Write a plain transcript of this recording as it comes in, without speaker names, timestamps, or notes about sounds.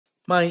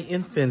My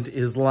infant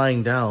is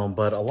lying down,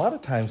 but a lot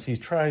of times he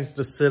tries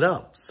to sit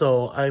up.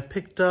 So I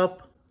picked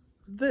up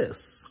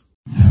this.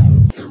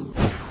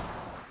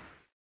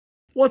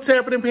 What's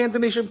happening, Panda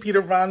Nation?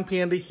 Peter Von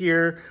Panda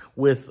here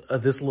with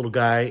this little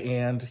guy,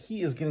 and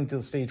he is getting to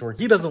the stage where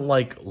he doesn't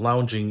like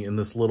lounging in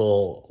this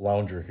little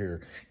lounger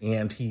here,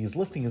 and he's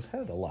lifting his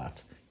head a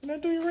lot. He's not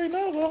doing it right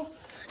now, though,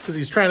 because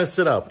he's trying to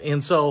sit up.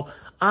 And so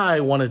I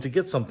wanted to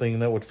get something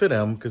that would fit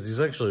him, because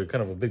he's actually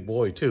kind of a big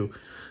boy, too.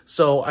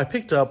 So I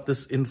picked up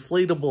this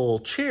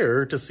inflatable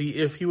chair to see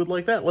if he would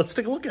like that. Let's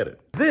take a look at it.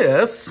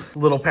 This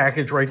little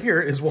package right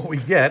here is what we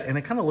get, and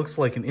it kind of looks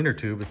like an inner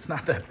tube. It's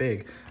not that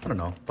big. I don't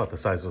know, about the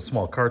size of a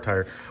small car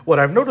tire. What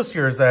I've noticed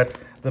here is that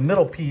the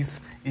middle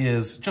piece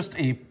is just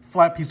a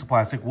flat piece of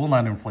plastic, will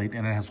not inflate,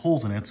 and it has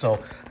holes in it.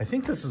 So I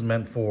think this is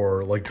meant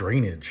for like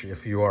drainage.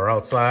 If you are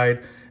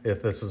outside,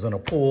 if this is in a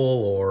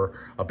pool or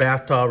a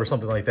bathtub or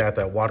something like that,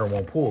 that water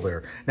won't pool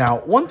there. Now,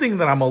 one thing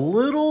that I'm a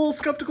little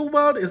skeptical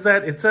about is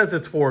that it says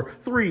it's for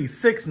 3,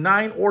 6,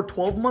 9, or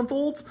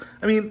 12-month-olds.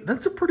 I mean,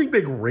 that's a pretty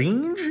big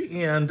range,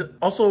 and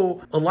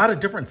also a lot of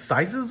different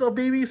sizes of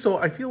babies. So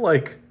I feel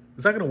like,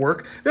 is that gonna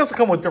work? They also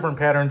come with different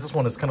patterns. This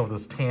one is kind of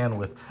this tan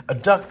with a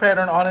duck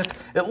pattern on it.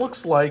 It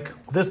looks like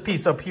this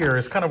piece up here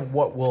is kind of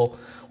what will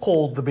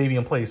hold the baby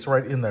in place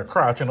right in their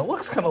crotch. And it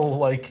looks kind of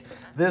like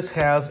this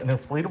has an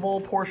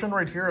inflatable portion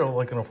right here,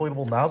 like an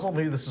inflatable nozzle.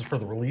 Maybe this is for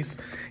the release.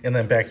 And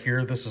then back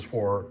here, this is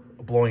for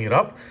blowing it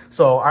up.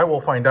 So I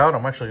will find out.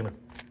 I'm actually gonna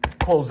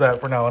close that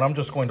for now, and I'm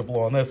just going to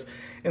blow on this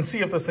and see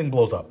if this thing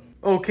blows up.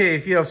 Okay,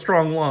 if you have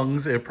strong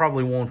lungs, it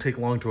probably won't take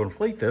long to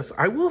inflate this.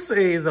 I will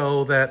say,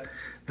 though, that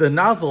the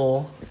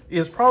nozzle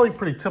is probably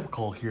pretty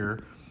typical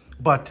here,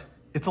 but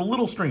it's a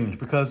little strange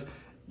because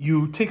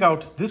you take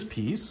out this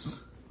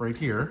piece right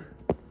here,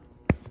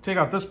 take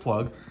out this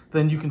plug,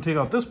 then you can take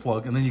out this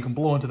plug, and then you can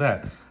blow into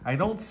that. I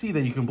don't see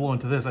that you can blow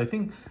into this. I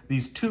think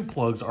these two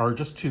plugs are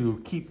just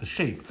to keep the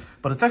shape,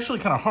 but it's actually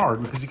kind of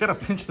hard because you got to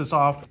pinch this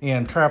off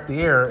and trap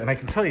the air. And I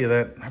can tell you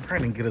that I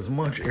probably didn't get as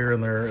much air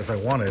in there as I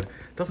wanted.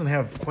 It doesn't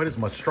have quite as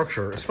much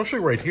structure, especially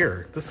right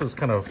here. This is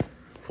kind of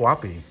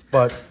floppy,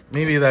 but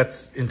maybe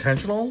that's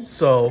intentional.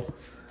 So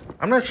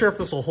I'm not sure if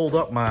this will hold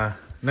up my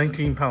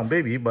 19-pound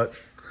baby, but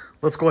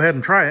let's go ahead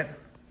and try it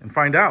and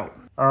find out.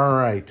 All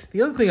right,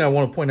 the other thing I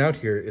want to point out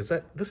here is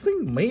that this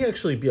thing may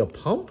actually be a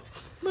pump.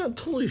 I'm not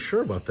totally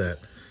sure about that.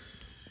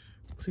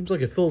 It seems like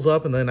it fills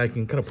up and then I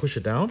can kind of push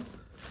it down.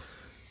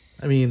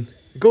 I mean,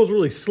 it goes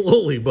really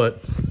slowly,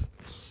 but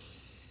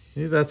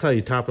maybe that's how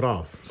you top it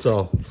off.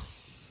 So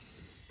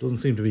it doesn't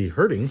seem to be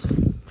hurting,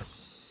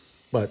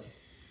 but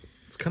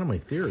it's kind of my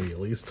theory, at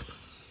least.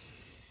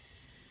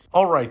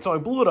 All right, so I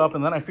blew it up,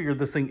 and then I figured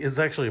this thing is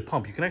actually a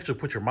pump. You can actually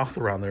put your mouth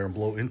around there and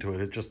blow into it.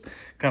 It just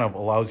kind of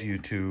allows you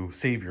to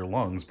save your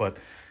lungs, but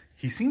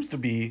he seems to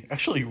be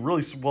actually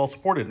really well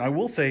supported. And I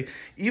will say,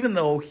 even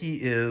though he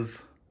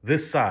is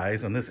this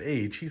size and this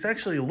age, he's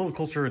actually a little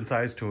closer in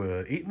size to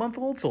an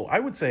 8-month-old. So I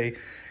would say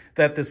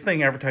that this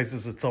thing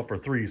advertises itself for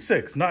 3,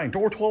 6, 9,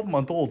 or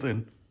 12-month-olds,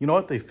 and you know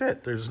what? They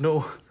fit. There's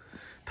no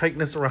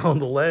tightness around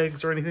the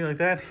legs or anything like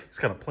that. He's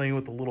kind of playing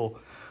with the little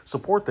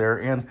support there,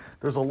 and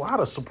there's a lot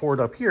of support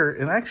up here,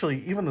 and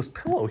actually even this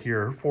pillow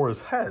here for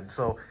his head,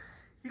 so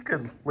he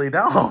could lay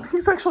down.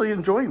 He's actually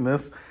enjoying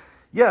this.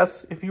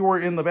 Yes, if you were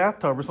in the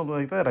bathtub or something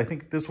like that, I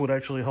think this would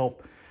actually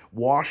help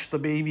wash the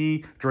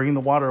baby, drain the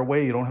water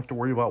away. You don't have to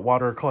worry about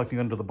water collecting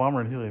under the bum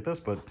or anything like this,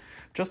 but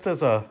just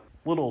as a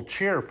little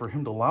chair for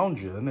him to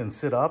lounge in and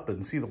sit up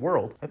and see the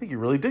world, I think he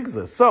really digs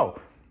this.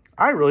 So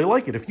I really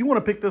like it. If you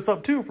want to pick this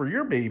up too for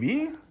your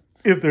baby,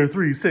 if they're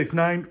 3, 6,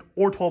 9,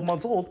 or 12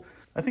 months old,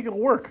 I think it'll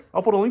work.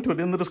 I'll put a link to it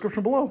in the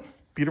description below.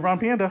 Peter Von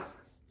Panda,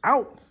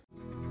 out.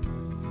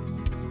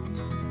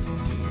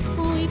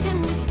 We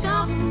can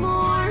discover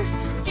more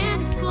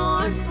and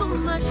explore so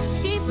much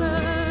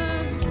deeper.